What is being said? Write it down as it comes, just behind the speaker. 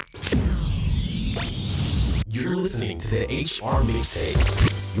You're listening to the HR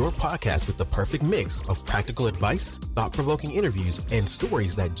Mixtape, your podcast with the perfect mix of practical advice, thought-provoking interviews, and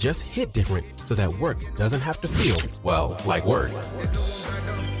stories that just hit different so that work doesn't have to feel, well, like work.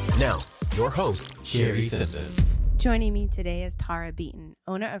 Now, your host, Shari Simpson. Joining me today is Tara Beaton,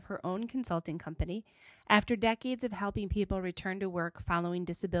 owner of her own consulting company. After decades of helping people return to work following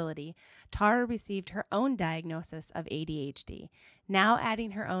disability, Tara received her own diagnosis of ADHD, now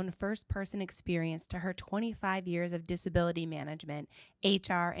adding her own first-person experience to her 25 years of disability management,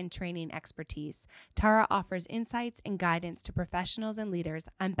 HR, and training expertise. Tara offers insights and guidance to professionals and leaders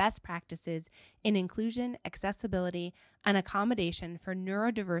on best practices in inclusion, accessibility, and accommodation for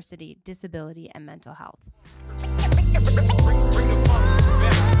neurodiversity, disability, and mental health.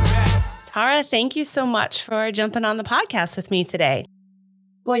 Tara, thank you so much for jumping on the podcast with me today.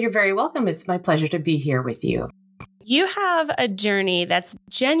 Well, you're very welcome. It's my pleasure to be here with you. You have a journey that's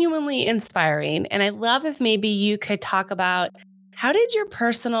genuinely inspiring, and I'd love if maybe you could talk about how did your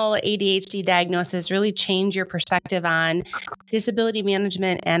personal ADHD diagnosis really change your perspective on disability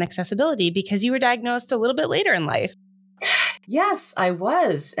management and accessibility, because you were diagnosed a little bit later in life? Yes, I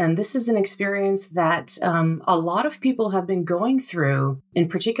was. And this is an experience that a lot of people have been going through, in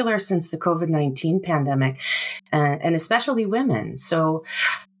particular since the COVID-19 pandemic, and especially women. So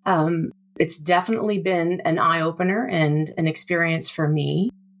it's definitely been an eye-opener and an experience for me.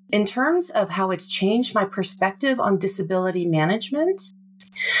 In terms of how it's changed my perspective on disability management,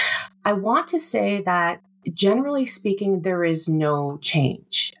 I want to say that generally speaking, there is no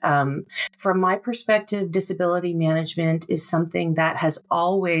change. From my perspective, disability management is something that has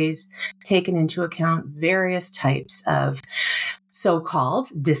always taken into account various types of so-called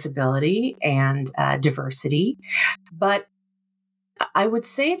disability and diversity. But I would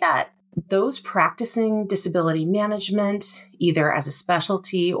say that those practicing disability management, either as a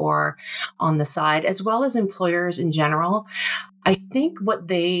specialty or on the side, as well as employers in general, I think what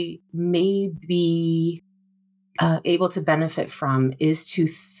they may be able to benefit from is to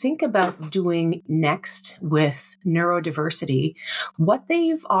think about doing next with neurodiversity what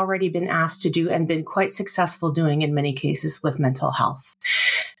they've already been asked to do and been quite successful doing in many cases with mental health.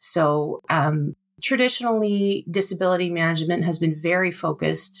 So traditionally, disability management has been very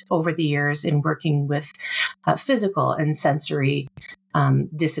focused over the years in working with physical and sensory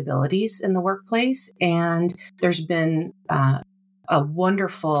disabilities in the workplace. And there's been a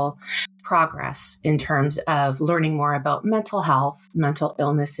wonderful progress in terms of learning more about mental health, mental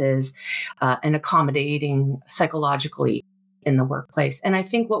illnesses, and accommodating psychologically in the workplace. And I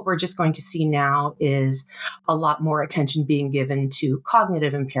think what we're just going to see now is a lot more attention being given to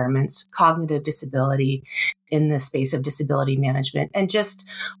cognitive impairments, cognitive disability in the space of disability management, and just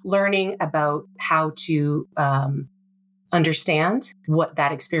learning about how to understand what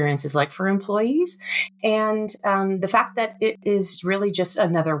that experience is like for employees, and the fact that it is really just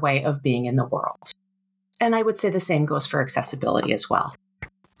another way of being in the world. And I would say the same goes for accessibility as well.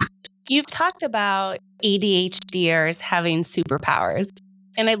 You've talked about ADHDers having superpowers,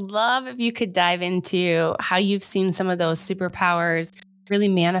 and I'd love if you could dive into how you've seen some of those superpowers really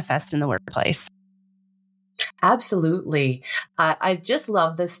manifest in the workplace. Absolutely. I just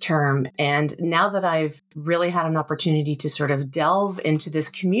love this term. And now that I've really had an opportunity to sort of delve into this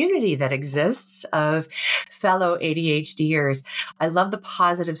community that exists of fellow ADHDers, I love the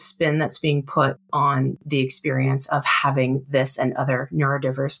positive spin that's being put on the experience of having this and other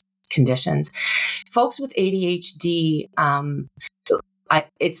neurodiverse conditions. Folks with ADHD,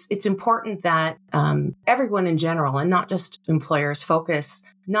 it's important that everyone in general, and not just employers, focus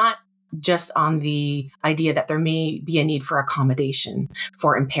not just on the idea that there may be a need for accommodation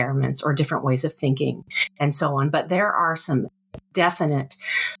for impairments or different ways of thinking and so on. But there are some definite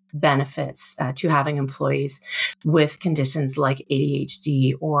benefits to having employees with conditions like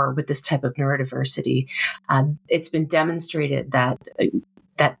ADHD or with this type of neurodiversity. It's been demonstrated that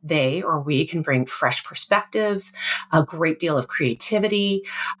they or we can bring fresh perspectives, a great deal of creativity,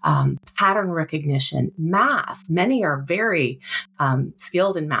 pattern recognition, math. Many are very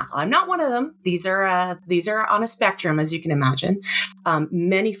skilled in math. I'm not one of them. These are on a spectrum, as you can imagine.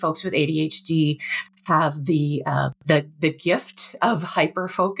 Many folks with ADHD have the gift of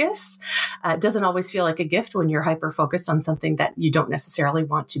hyperfocus. It doesn't always feel like a gift when you're hyperfocused on something that you don't necessarily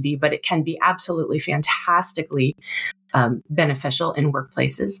want to be, but it can be absolutely fantastically beneficial in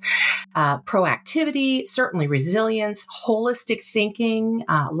workplaces. Proactivity, certainly resilience, holistic thinking,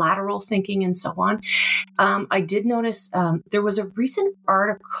 lateral thinking, and so on. I did notice there was a recent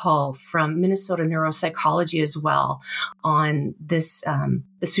article from Minnesota Neuropsychology as well on this,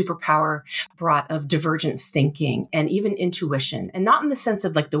 the superpower brought of divergent thinking and even intuition, and not in the sense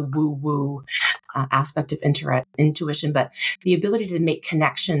of like the woo-woo aspect of intuition, but the ability to make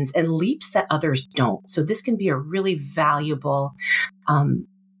connections and leaps that others don't. So this can be a really valuable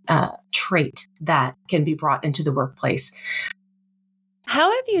trait that can be brought into the workplace. How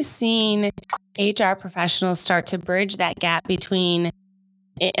have you seen HR professionals start to bridge that gap between,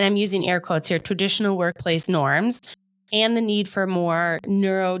 and I'm using air quotes here, traditional workplace norms and the need for more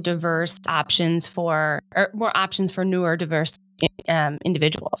neurodiverse options or more options for neurodiverse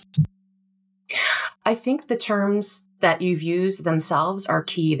individuals? I think the terms that you've used themselves are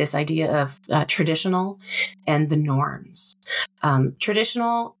key. This idea of traditional and the norms.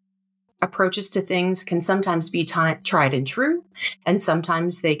 Traditional approaches to things can sometimes be tried and true, and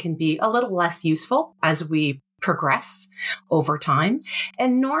sometimes they can be a little less useful as we progress over time.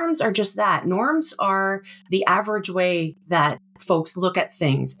 And norms are just that. Norms are the average way that folks look at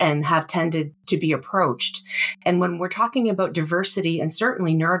things and have tended to be approached. And when we're talking about diversity, and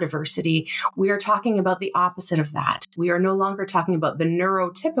certainly neurodiversity, we are talking about the opposite of that. We are no longer talking about the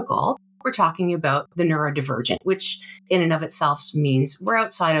neurotypical. We're talking about the neurodivergent, which in and of itself means we're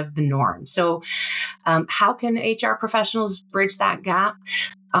outside of the norm. So how can HR professionals bridge that gap?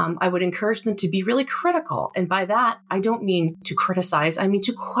 I would encourage them to be really critical. And by that, I don't mean to criticize. I mean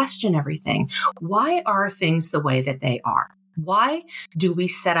to question everything. Why are things the way that they are? Why do we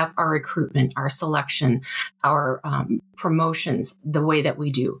set up our recruitment, our selection, our promotions the way that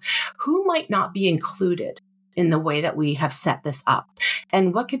we do? Who might not be included in the way that we have set this up?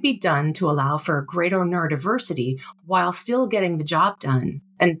 And what could be done to allow for greater neurodiversity while still getting the job done,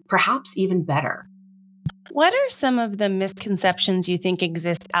 and perhaps even better? What are some of the misconceptions you think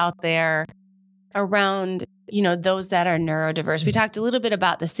exist out there around, those that are neurodiverse? We talked a little bit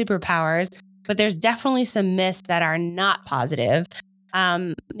about the superpowers, but there's definitely some myths that are not positive.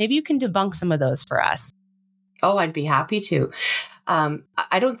 Maybe you can debunk some of those for us. Oh, I'd be happy to.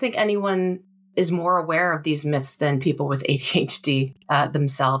 I don't think anyone is more aware of these myths than people with ADHD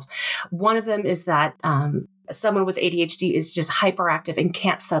themselves. One of them is that someone with ADHD is just hyperactive and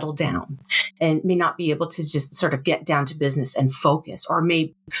can't settle down and may not be able to just sort of get down to business and focus, or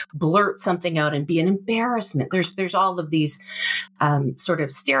may blurt something out and be an embarrassment. There's all of these sort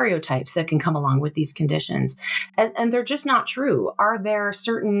of stereotypes that can come along with these conditions, and they're just not true. Are there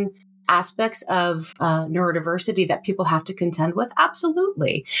certain aspects of neurodiversity that people have to contend with?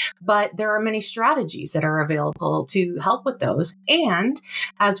 Absolutely. But there are many strategies that are available to help with those. And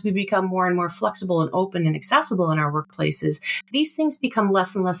as we become more and more flexible and open and accessible in our workplaces, these things become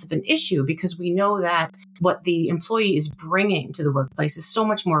less and less of an issue, because we know that what the employee is bringing to the workplace is so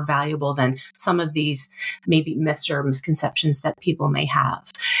much more valuable than some of these maybe myths or misconceptions that people may have.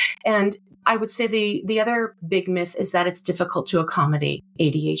 And I would say the other big myth is that it's difficult to accommodate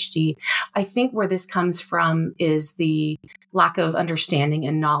ADHD. I think where this comes from is the lack of understanding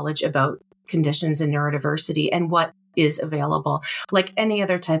and knowledge about conditions and neurodiversity and what is available. Like any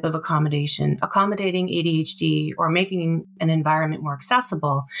other type of accommodation, accommodating ADHD or making an environment more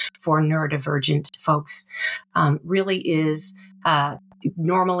accessible for neurodivergent folks really is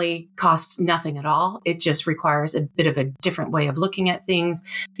normally costs nothing at all. It just requires a bit of a different way of looking at things,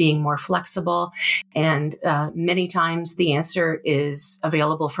 being more flexible. And many times the answer is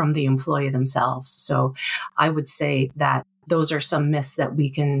available from the employee themselves. So I would say that those are some myths that we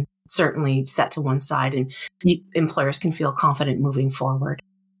can certainly set to one side, and employers can feel confident moving forward.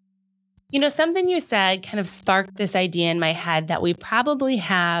 Something you said kind of sparked this idea in my head that we probably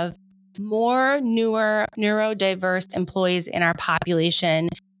have more newer neurodiverse employees in our population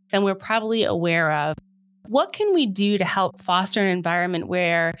than we're probably aware of. What can we do to help foster an environment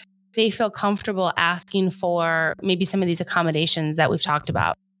where they feel comfortable asking for maybe some of these accommodations that we've talked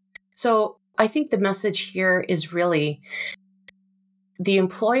about? So I think the message here is really the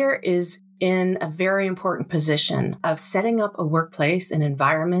employer is in a very important position of setting up a workplace, an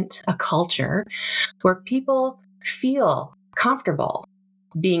environment, a culture where people feel comfortable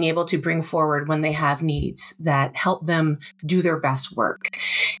being able to bring forward when they have needs that help them do their best work.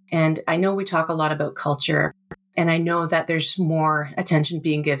 And I know we talk a lot about culture, and I know that there's more attention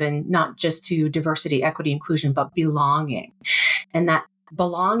being given, not just to diversity, equity, inclusion, but belonging. And that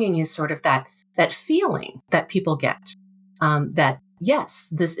belonging is sort of that feeling that people get, that yes,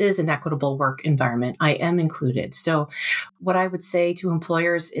 this is an equitable work environment. I am included. So what I would say to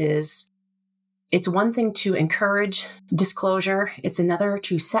employers is, it's one thing to encourage disclosure. It's another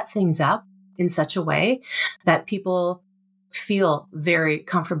to set things up in such a way that people feel very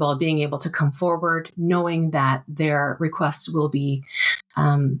comfortable being able to come forward, knowing that their requests will be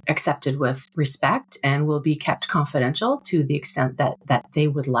accepted with respect and will be kept confidential to the extent that they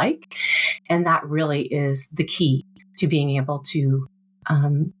would like. And that really is the key to being able to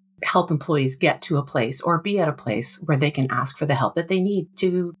help employees get to a place or be at a place where they can ask for the help that they need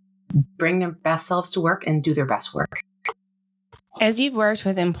to bring their best selves to work and do their best work. As you've worked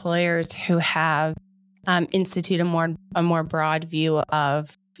with employers who have instituted a more broad view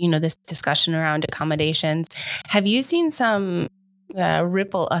of, this discussion around accommodations, have you seen some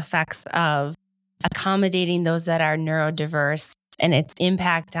ripple effects of accommodating those that are neurodiverse and its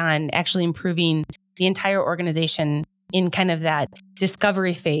impact on actually improving the entire organization in kind of that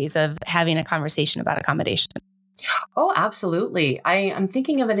discovery phase of having a conversation about accommodation? Oh, absolutely. I'm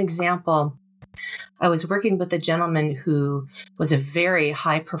thinking of an example. I was working with a gentleman who was a very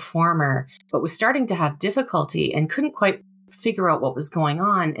high performer, but was starting to have difficulty and couldn't quite figure out what was going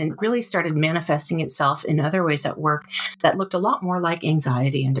on, and really started manifesting itself in other ways at work that looked a lot more like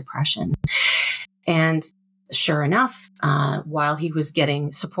anxiety and depression. And sure enough, while he was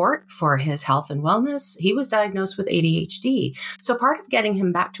getting support for his health and wellness, he was diagnosed with ADHD. So part of getting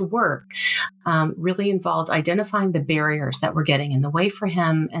him back to work really involved identifying the barriers that were getting in the way for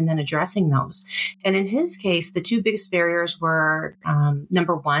him and then addressing those. And in his case, the two biggest barriers were,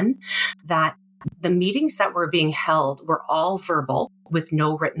 number one, that the meetings that were being held were all verbal with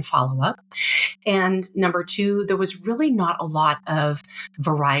no written follow-up. And number two, there was really not a lot of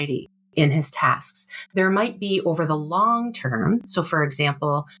variety in his tasks. There might be over the long term. So for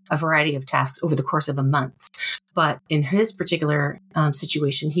example, a variety of tasks over the course of a month. But in his particular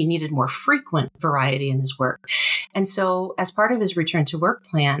situation, he needed more frequent variety in his work. And so as part of his return to work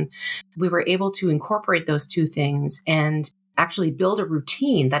plan, we were able to incorporate those two things and actually build a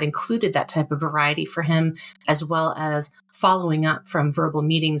routine that included that type of variety for him, as well as following up from verbal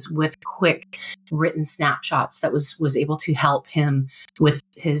meetings with quick written snapshots that was able to help him with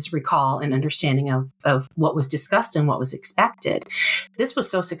his recall and understanding of what was discussed and what was expected. This was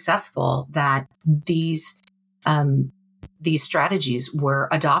so successful that these strategies were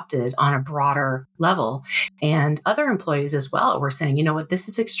adopted on a broader level. And other employees as well were saying, you know what, this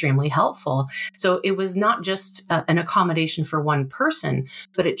is extremely helpful. So it was not just an accommodation for one person,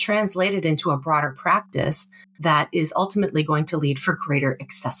 but it translated into a broader practice that is ultimately going to lead for greater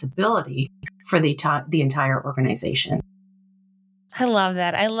accessibility for the entire organization. I love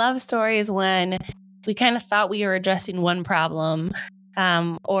that. I love stories when we kind of thought we were addressing one problem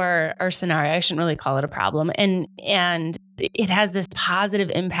or scenario. I shouldn't really call it a problem. And it has this positive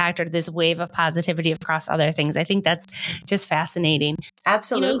impact or this wave of positivity across other things. I think that's just fascinating.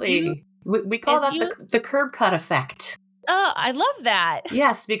 Absolutely. We call that the curb cut effect. Oh, I love that.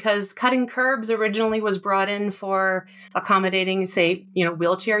 Yes, because cutting curbs originally was brought in for accommodating, say,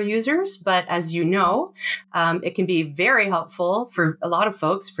 wheelchair users. But as you know, it can be very helpful for a lot of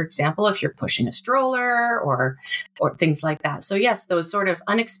folks. For example, if you're pushing a stroller or things like that. So yes, those sort of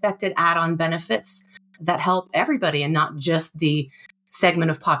unexpected add-on benefits that help everybody and not just the segment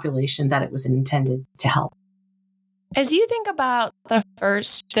of population that it was intended to help. As you think about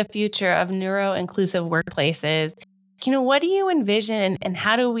the future of neuro-inclusive workplaces, what do you envision and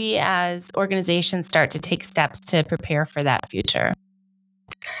how do we as organizations start to take steps to prepare for that future?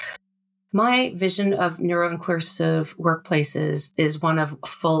 My vision of neuro-inclusive workplaces is one of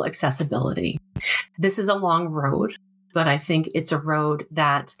full accessibility. This is a long road, but I think it's a road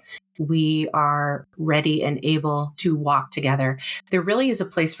that we are ready and able to walk together. There really is a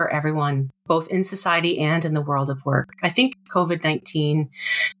place for everyone, both in society and in the world of work. I think COVID-19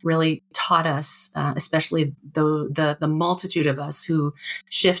 really taught us, especially the multitude of us who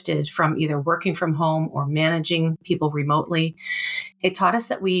shifted from either working from home or managing people remotely. It taught us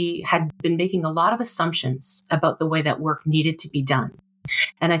that we had been making a lot of assumptions about the way that work needed to be done.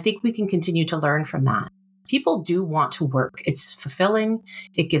 And I think we can continue to learn from that. People do want to work. It's fulfilling.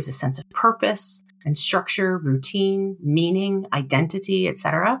 It gives a sense of purpose and structure, routine, meaning, identity,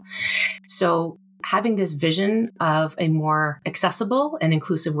 etc. So having this vision of a more accessible and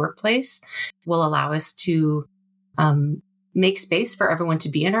inclusive workplace will allow us to make space for everyone to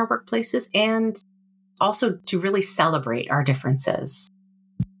be in our workplaces and also to really celebrate our differences.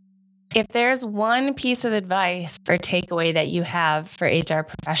 If there's one piece of advice or takeaway that you have for HR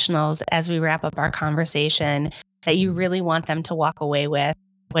professionals as we wrap up our conversation that you really want them to walk away with,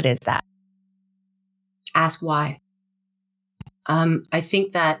 what is that? Ask why. I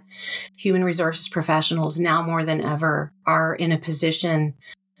think that human resources professionals now more than ever are in a position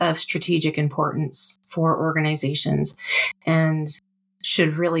of strategic importance for organizations and should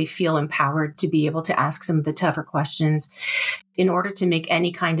really feel empowered to be able to ask some of the tougher questions. In order to make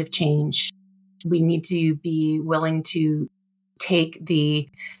any kind of change, we need to be willing to take the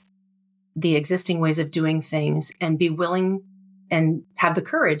existing ways of doing things and be willing and have the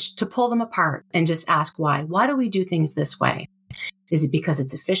courage to pull them apart and just ask why. Why do we do things this way? Is it because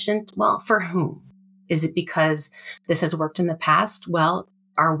it's efficient? Well, for whom? Is it because this has worked in the past? Well,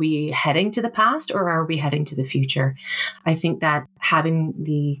 are we heading to the past or are we heading to the future? I think that having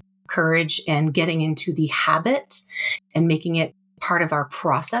the courage and getting into the habit and making it part of our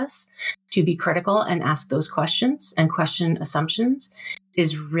process to be critical and ask those questions and question assumptions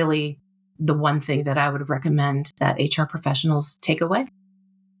is really the one thing that I would recommend that HR professionals take away.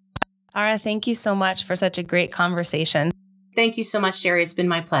 Tara, thank you so much for such a great conversation. Thank you so much, Shari. It's been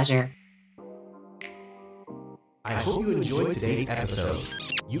my pleasure. I hope you enjoyed today's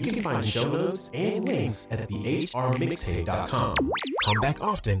episode. You can find show notes and links at thehrmixtape.com. Come back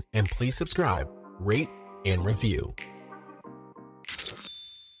often and please subscribe, rate, and review.